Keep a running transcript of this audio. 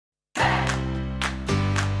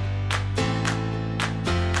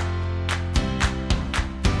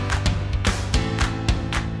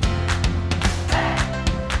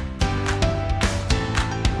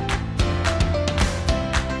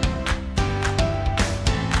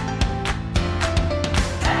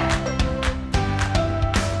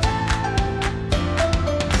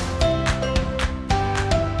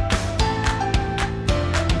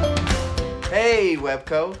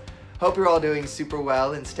WebCo. Hope you're all doing super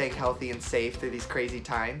well and staying healthy and safe through these crazy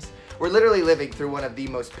times. We're literally living through one of the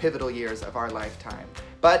most pivotal years of our lifetime.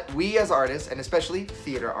 But we as artists, and especially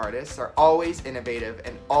theater artists, are always innovative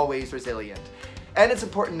and always resilient. And it's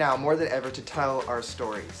important now more than ever to tell our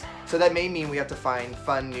stories. So that may mean we have to find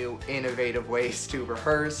fun, new, innovative ways to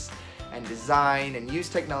rehearse and design and use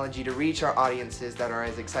technology to reach our audiences that are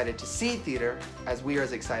as excited to see theater as we are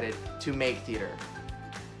as excited to make theater.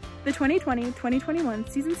 The 2020-2021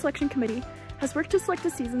 Season Selection Committee has worked to select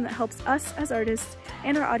a season that helps us as artists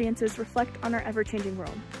and our audiences reflect on our ever-changing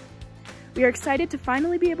world. We are excited to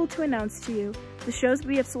finally be able to announce to you the shows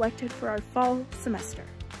we have selected for our fall semester.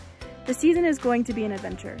 The season is going to be an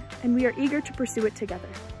adventure, and we are eager to pursue it together.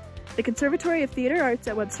 The Conservatory of Theater Arts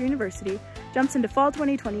at Webster University jumps into fall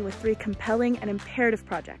 2020 with 3 compelling and imperative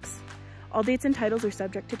projects. All dates and titles are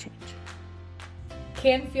subject to change.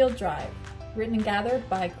 Canfield Drive, written and gathered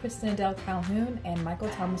by Kristen Adele Calhoun and Michael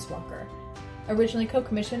Thomas Walker. Originally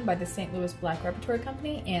co-commissioned by the St. Louis Black Repertory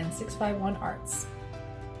Company and 651 Arts.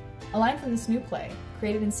 A line from this new play,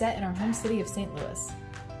 created and set in our home city of St. Louis.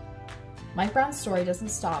 Mike Brown's story doesn't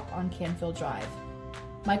stop on Canfield Drive.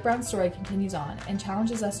 Mike Brown's story continues on and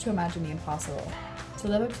challenges us to imagine the impossible, to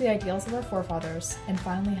live up to the ideals of our forefathers, and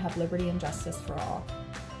finally have liberty and justice for all.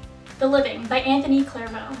 The Living by Anthony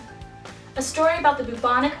Clarvoe. A story about the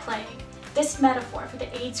bubonic plague, this metaphor for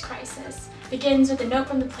the AIDS crisis, begins with a note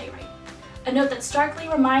from the playwright, a note that starkly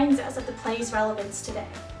reminds us of the play's relevance today.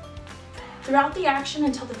 Throughout the action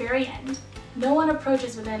until the very end, no one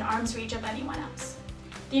approaches within arm's reach of anyone else.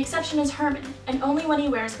 The exception is Herman, and only when he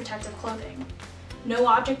wears protective clothing. No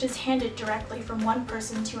object is handed directly from one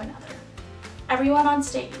person to another. Everyone on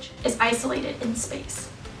stage is isolated in space.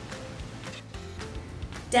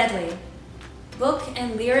 Deadly. Book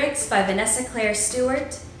and lyrics by Vanessa Claire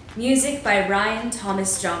Stewart, music by Ryan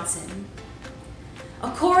Thomas Johnson.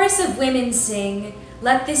 A chorus of women sing,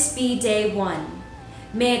 "Let this be day one.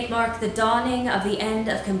 May it mark the dawning of the end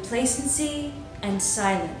of complacency and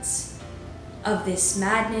silence, of this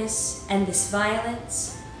madness and this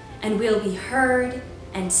violence, and we'll be heard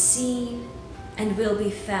and seen and we'll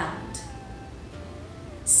be found."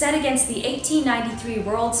 Set against the 1893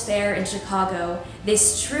 World's Fair in Chicago,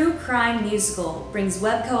 this true crime musical brings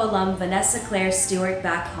WebCo alum Vanessa Claire Stewart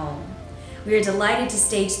back home. We are delighted to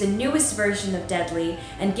stage the newest version of Deadly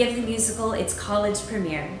and give the musical its college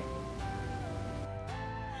premiere.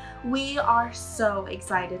 We are so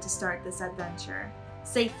excited to start this adventure,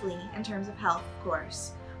 safely in terms of health, of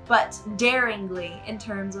course, but daringly in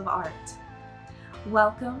terms of art.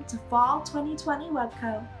 Welcome to Fall 2020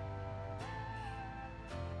 WebCo.